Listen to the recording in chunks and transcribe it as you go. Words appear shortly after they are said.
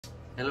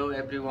Hello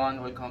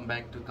everyone, welcome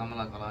back to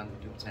Kamala Kalan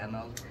YouTube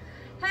channel.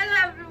 Hello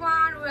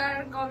everyone, we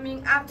are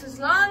coming after a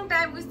long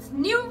time with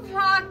new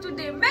vlog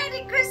today.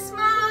 Merry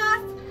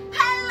Christmas!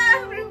 Hello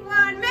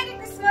everyone, Merry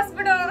Christmas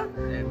bro.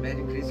 Yeah,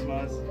 Merry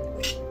Christmas.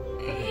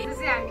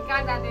 त्यसै हामी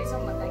कहाँ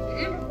जाँदैछौँ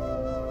भन्दाखेरि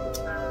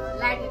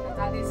light हेर्न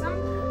जाँदैछौँ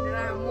र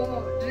म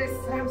dress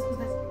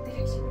राम्रोसँग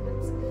देखाइसकेको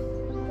छु।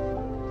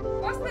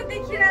 कस्तो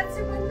देखिरहेको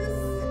छु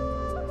भन्नुस्?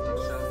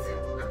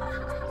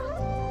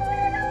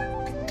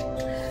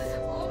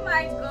 Oh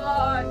my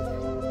god.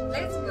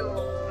 Let's go.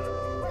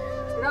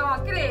 र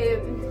के रे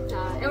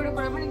एउटा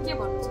कुरा पनि के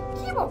भन्नु छ?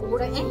 के भएको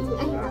बुढा ए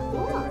भएको?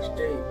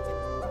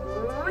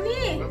 हो नि।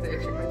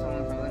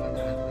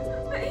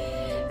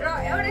 र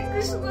एउटा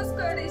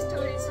क्रिसमसको एउटा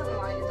स्टोरी छ म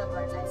अहिले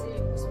तपाईहरुलाई चाहिँ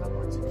उसमा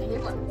भन्छु के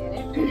भन्नु अरे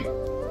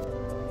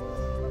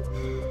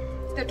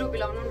त्यो टोपी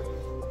लाउनु न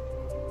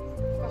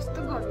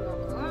कस्तो गर्नु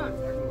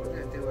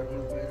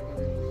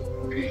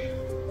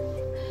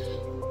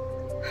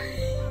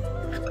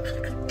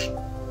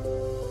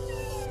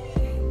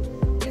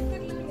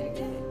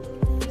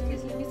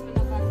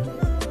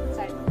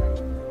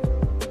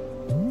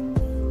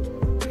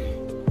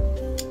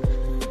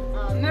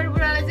मेरो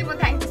बुढालाई चाहिँ म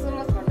थ्याङ्क यू सो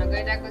मच भन्न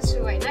गइरहेको छु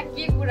हैन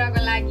के कुराको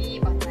लागि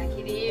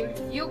भन्दाखेरि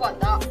यो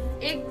भन्दा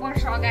 1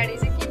 वर्ष अगाडि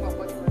चाहिँ के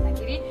भएको थियो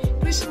भन्दाखेरि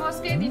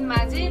क्रिसमसकै दिनमा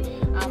चाहिँ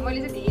मैले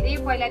चाहिँ धेरै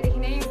पहिलादेखि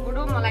नै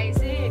बुढो मलाई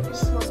चाहिँ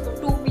क्रिसमसको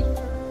टोपी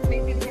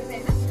देखेको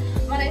हैन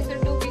मलाई यस्तो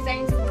टोपी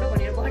चाहिन्छ बुढो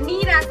भनेर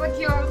भनिरहेको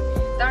थियो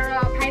तर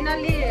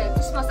फाइनली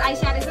क्रिसमस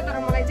आइसकेछ तर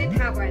मलाई चाहिँ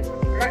थाहा भएन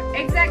र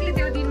एक्ज्याक्टली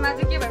त्यो दिनमा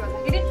चाहिँ के भयो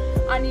भन्दाखेरि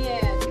अनि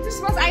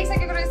क्रिसमस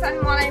आइसकेको रहेछ अनि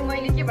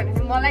मैले के भने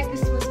मलाई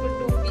क्रिसमसको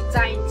टोपी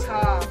चाहिन्छ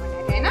भनेर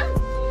हैन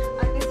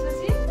अनि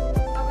त्यसपछि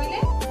तपाईले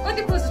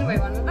कति खोज्नु भयो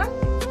भन्नु त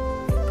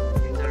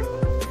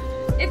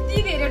यति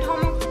धेरै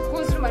ठाउँमा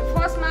खोज्नु भयो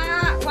फर्स्टमा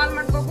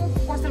वालमार्ट गएको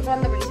पसल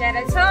बन्द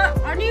भइसकेको छ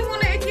अनि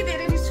मलाई यति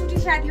धेरै रिस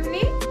उठिसकेको थियो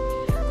नि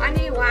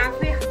अनि वहाँ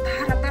फेरि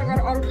हतार गरेर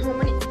अरू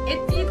ठाउँमा पनि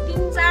यति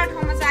 3-4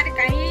 ठाउँमा चाहिँ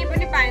कहीँ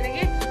पनि पाएन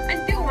कि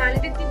अनि त्यो उहाँले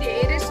त्यति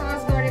धेरै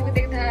सर्च गरेको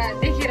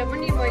देखेर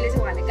पनि मैले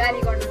चाहिँ उहाँले गाली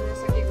गर्न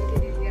नसकेको थिएँ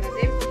त्यतिखेर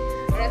चाहिँ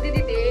र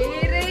त्यति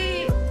धेरै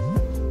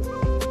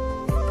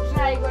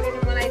ट्राई गरेर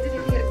मलाई चाहिँ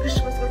त्यतिखेर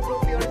क्रिसमसको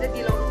टोपीहरू चाहिँ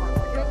दिलाउनु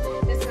भएको थियो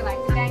त्यसको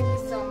लागि थ्याङ्क यू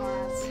सो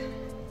मच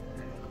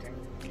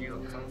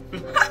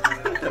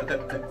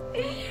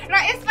र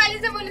यसपालि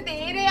चाहिँ मैले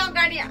धेरै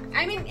अगाडि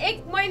आई मिन 1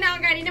 महिना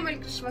अगाडि नै मैले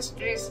क्रिसमस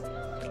ड्रेस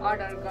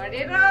अर्डर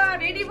गरेर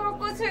रेडी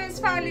भएको छु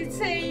यसपालि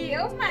चाहिँ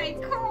oh my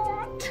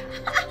God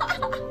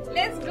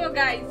let's go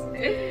guys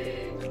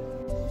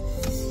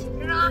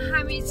र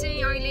हामी चाहिँ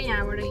अहिले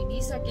यहाँबाट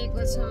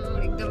हिँडिसकेको छौँ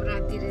एकदम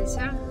राति रहेछ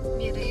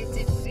मेरो यो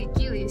चाहिँ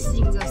के हो यो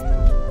सिङ जस्तो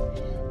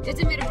यो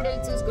चाहिँ मेरो बुढाले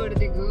चुज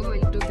गरिदिएको हो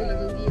मैले टोपी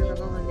लगाऊ कि यो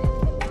लगाऊ भन्दै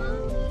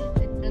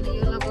अनि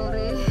यो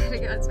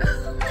लगाउरेको छ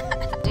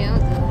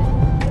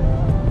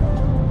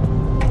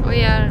We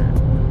are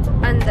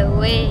on the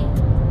way.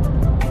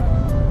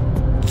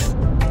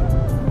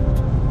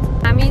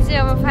 हामी चाहिँ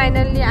अब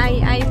फाइनल्ली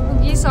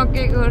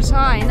आइपुगिसकेको छ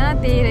हैन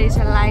त्यही रहेछ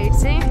लाइट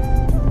चाहिँ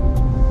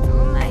ओ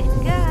माय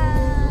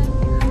गॉड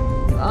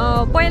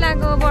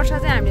पहिलाको वर्ष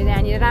चाहिँ हामीले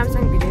यहाँनिर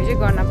रामसँग भिडियो चाहिँ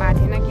गर्न पाएको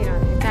थिएन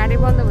किनभने चाँडै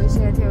बन्द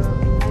भइसकेको थियो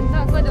हैन त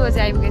कति बजे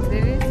आइपुगेको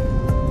थियो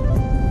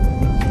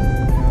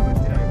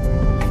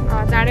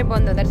चाँडै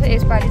बन्द हुँदो रहेछ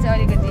यसपालि चाहिँ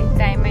अलिकति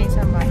टाइममै छ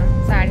भनौँ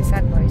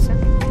 7:30 भएछ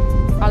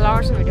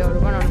कलर्स भिडियोहरू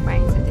बनाउनु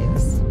पाइन्छ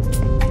त्यस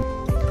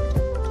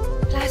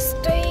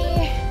लास्टै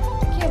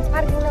के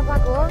पार्किङ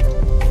नपाएको हो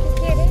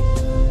के अरे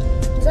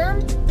जाम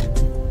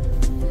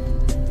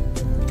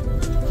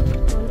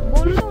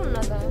बोल्नु हुन्न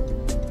त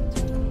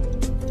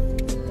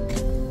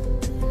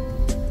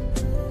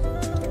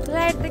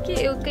लाइट त के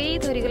एउटै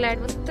थरीको लाइट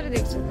मात्रै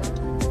देख्छु त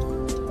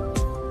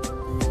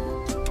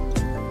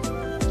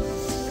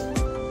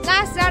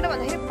लास्ट जाडो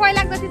भन्दाखेरि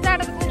पहिलाको जति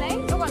जाडो त छैन है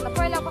योभन्दा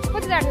पहिला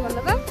कति जाडो थियो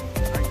भन्दा त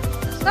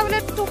तपाईले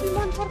टोपी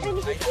मन पर्दैन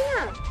कि किन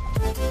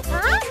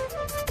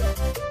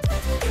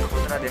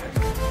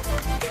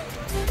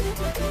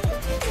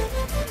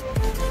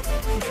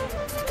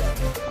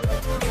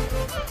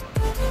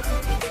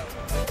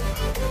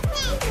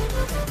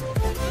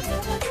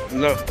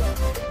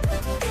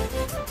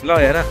ल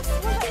हेर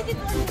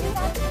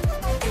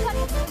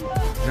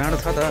जाडो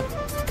छ त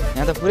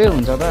यहाँ त पुरै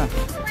हुन्छ त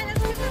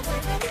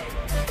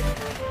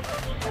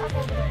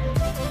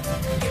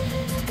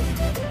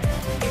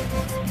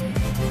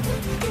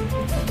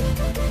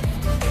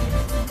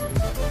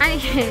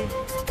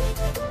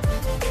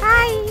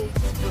हाई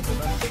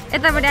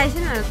यतापट्टि आइस न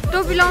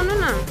टोपी लाउनु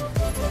न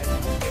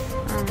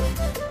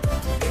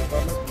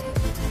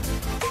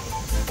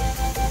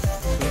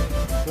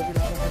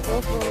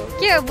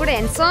के हो बुढा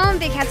ह्यान्डसम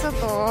देखाएको छ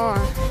त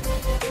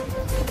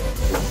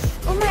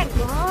oh my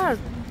God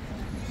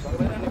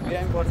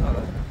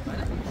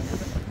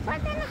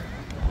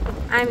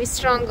I am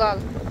strong girl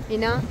you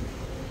know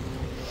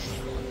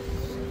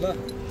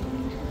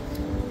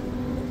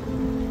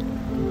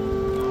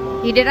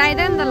हिँडेर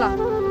आइदियो नि त ल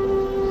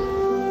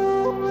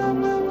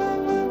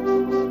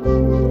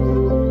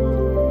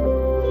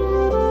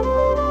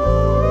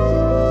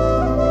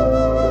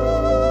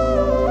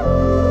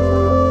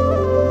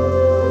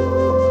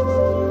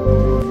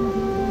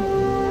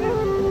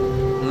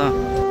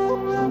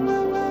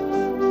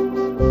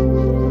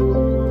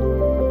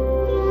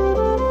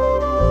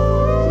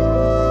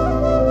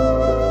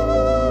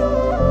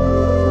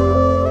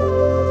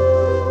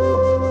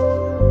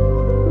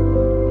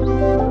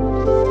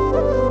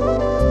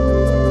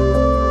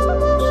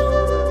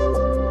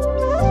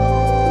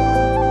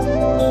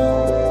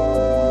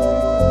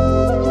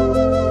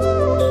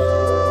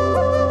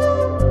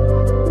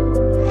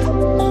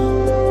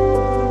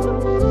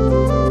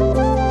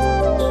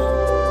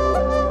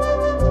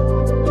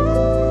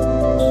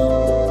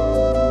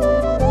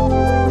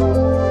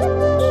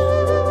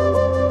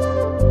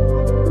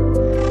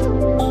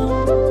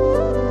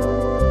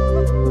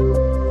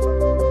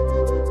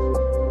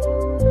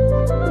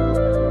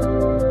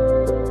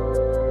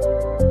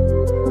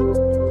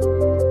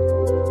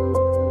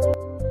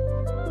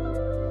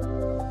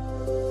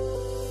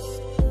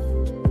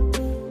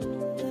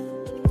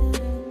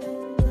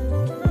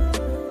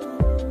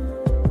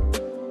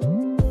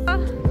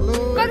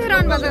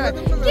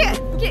काट्नु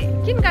भएको के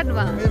किन काट्नु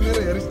भयो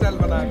मेरो हेयर स्टाइल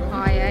बनाएको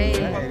हाय हाय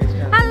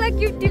हेलो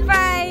क्युटी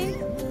पाई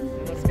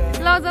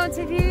लजाउँछ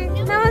कि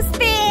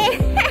नमस्ते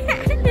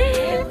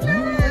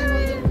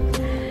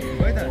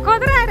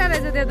कत्रो आएर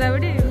रहेछ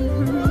त्यतापट्टि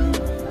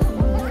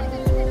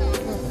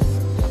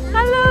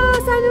हेलो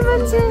सानो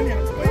मान्छे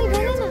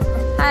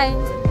हाई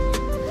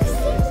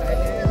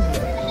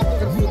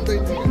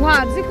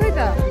उहाँहरू चाहिँ खोइ त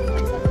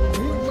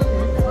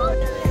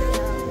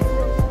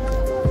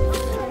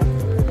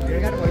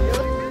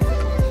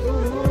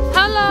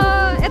हेलो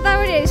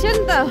यतापट्टि हेर्छु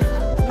नि त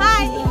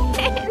हाई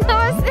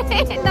नमस्ते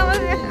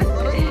नमस्ते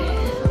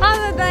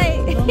हेलो दाइ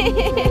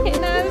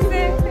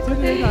नमस्ते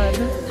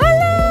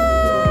हेलो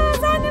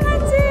सानो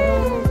मान्छे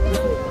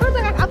कता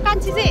अब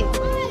कान्छी चाहिँ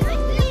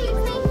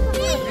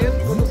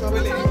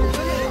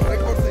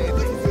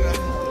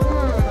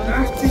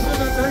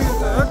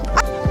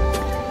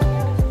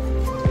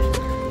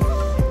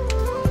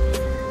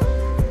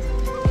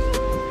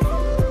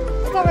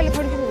तपाईँले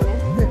फर्किनु हुने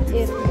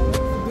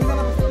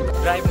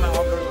ड्राइभमा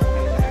अपलोड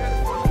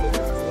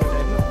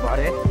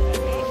भरे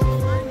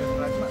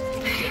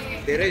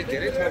धेरै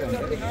धेरै छ भन्दा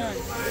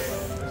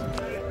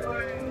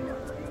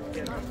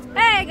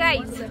ए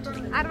गाइस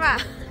आर्वा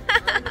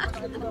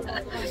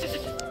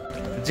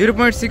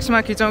 0.6 मा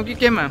खिचाउँ कि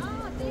केमा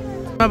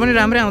पनि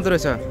राम्रै आउँदो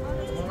रहेछ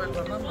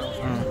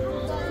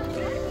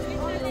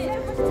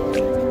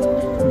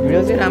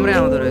भिडियो चाहिँ राम्रै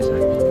आउँदो रहेछ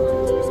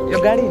यो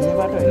गाडी हिँड्ने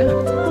बाटो होइन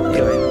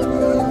यो होइन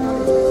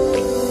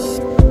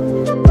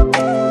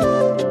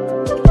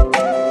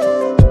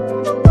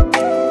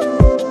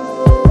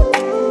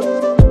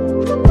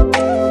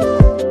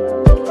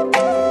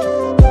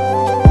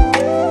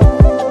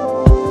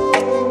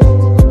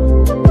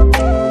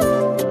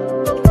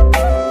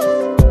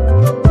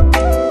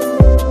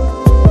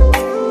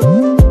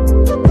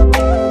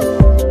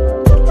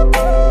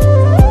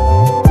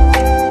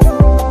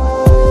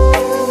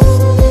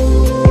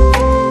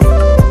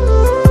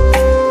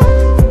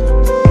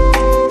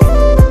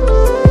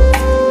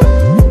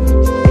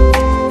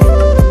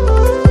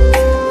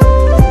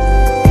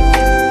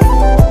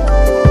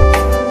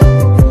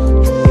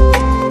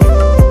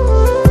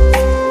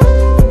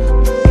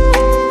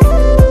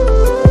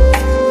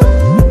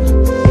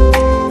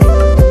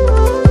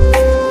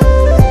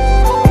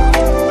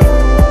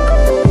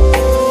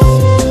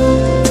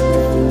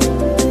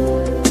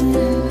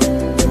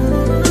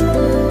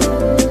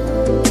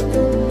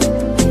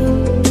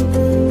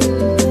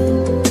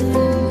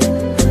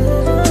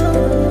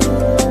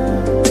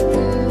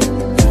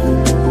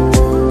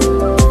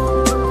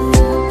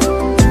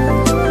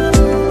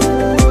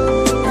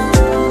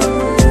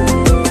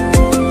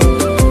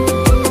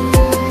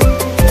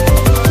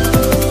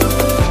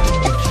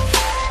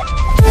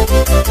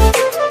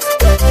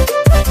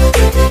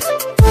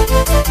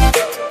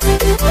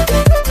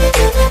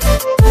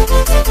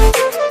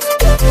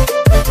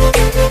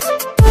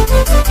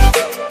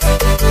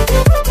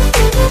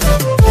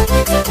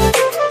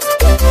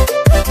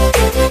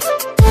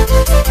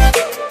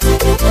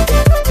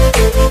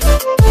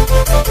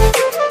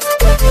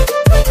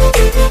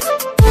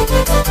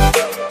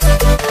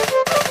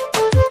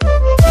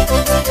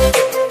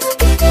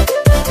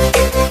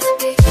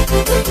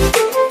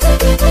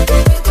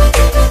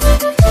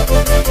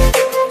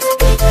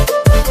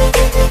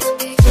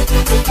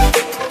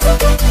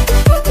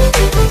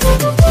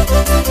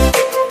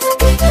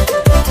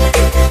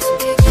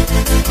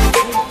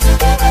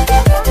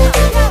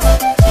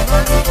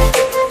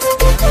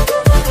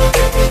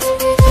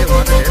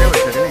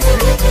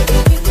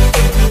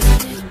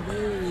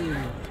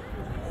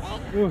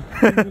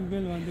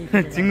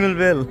Jingle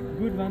bell.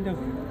 Good Bandam.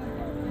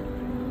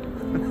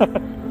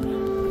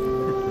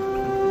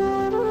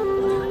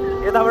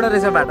 यताबाट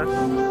रहेछ बाटो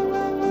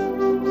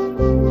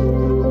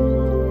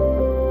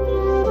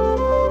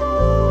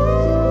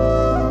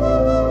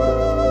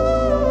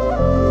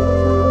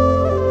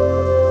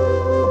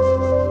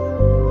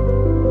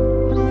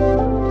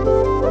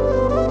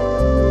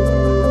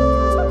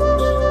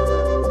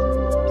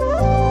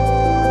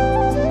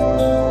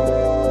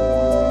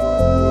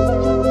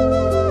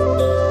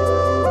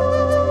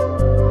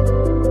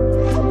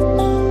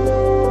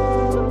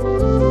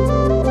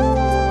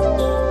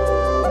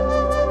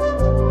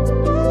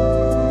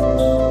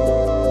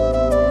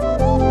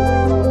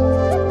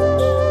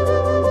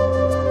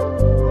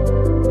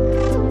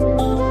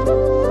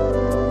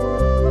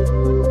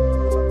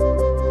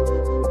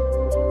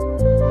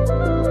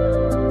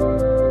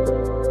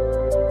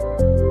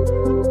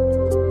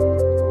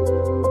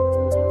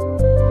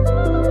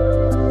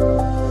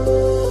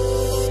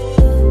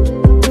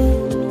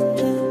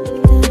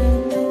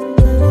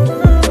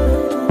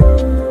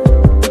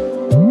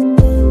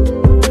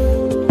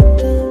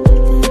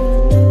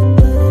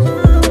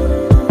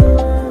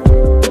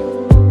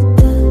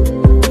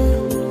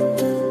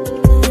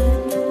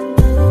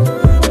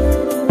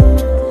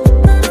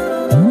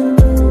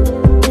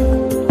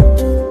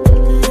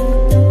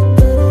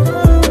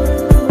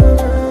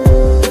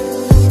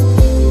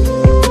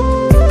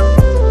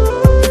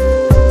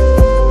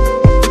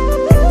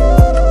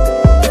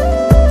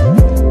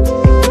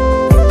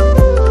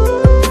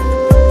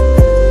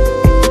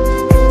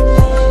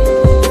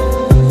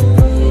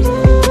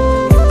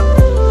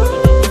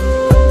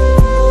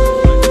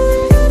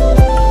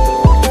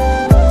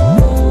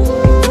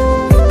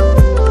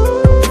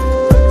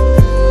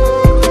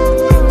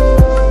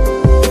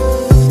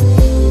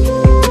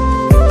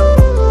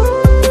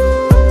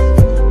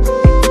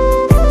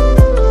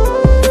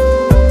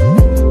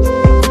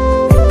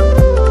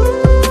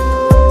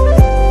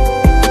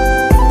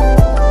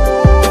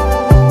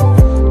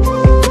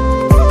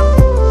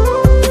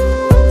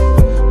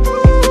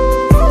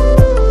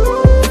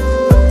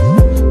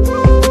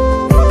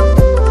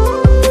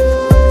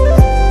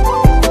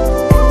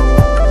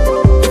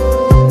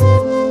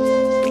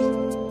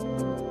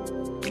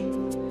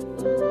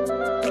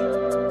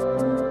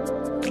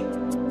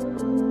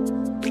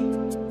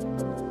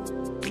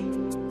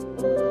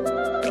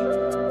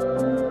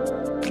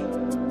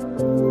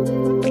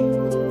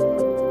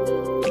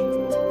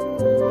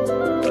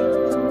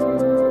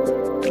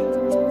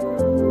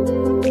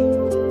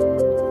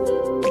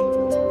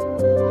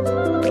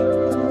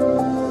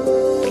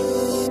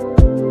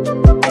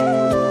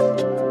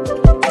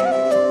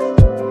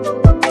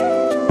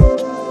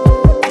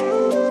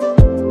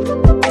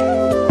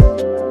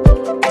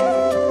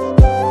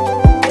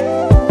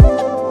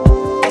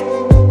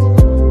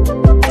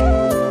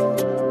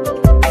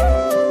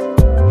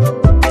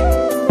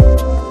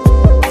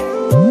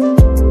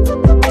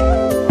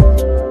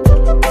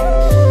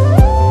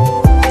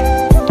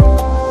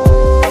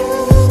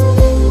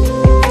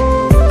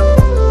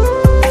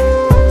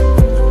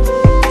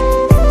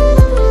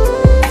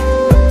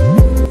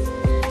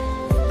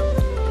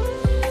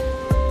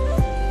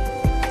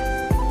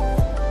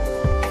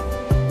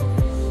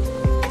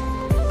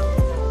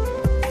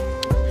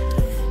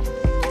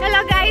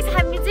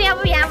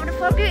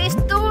सक्यो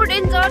यस्तो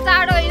डेन्जर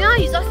जाडो होइन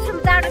हिजो अस्तिसम्म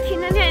जाडो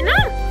थिएन नि होइन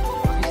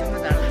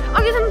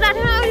अघिसम्म जाडो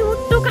थिएन अहिले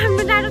हुट्टो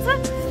काममा जाडो छ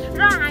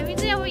र हामी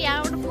चाहिँ अब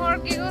यहाँबाट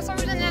फर्केको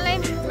सबैजनालाई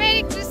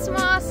मेरी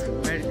क्रिसमस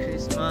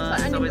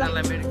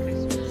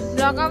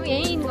भ्लग अब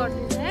यहीँ इन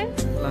गरिदिन्छ है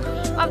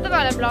अब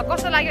तपाईँहरूलाई भ्लग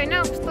कस्तो लाग्यो होइन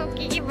कस्तो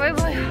के भयो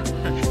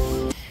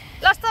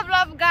lost of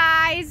love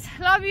guys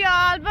love you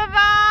all by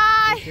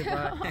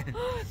by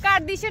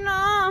काट्दैछु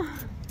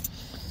न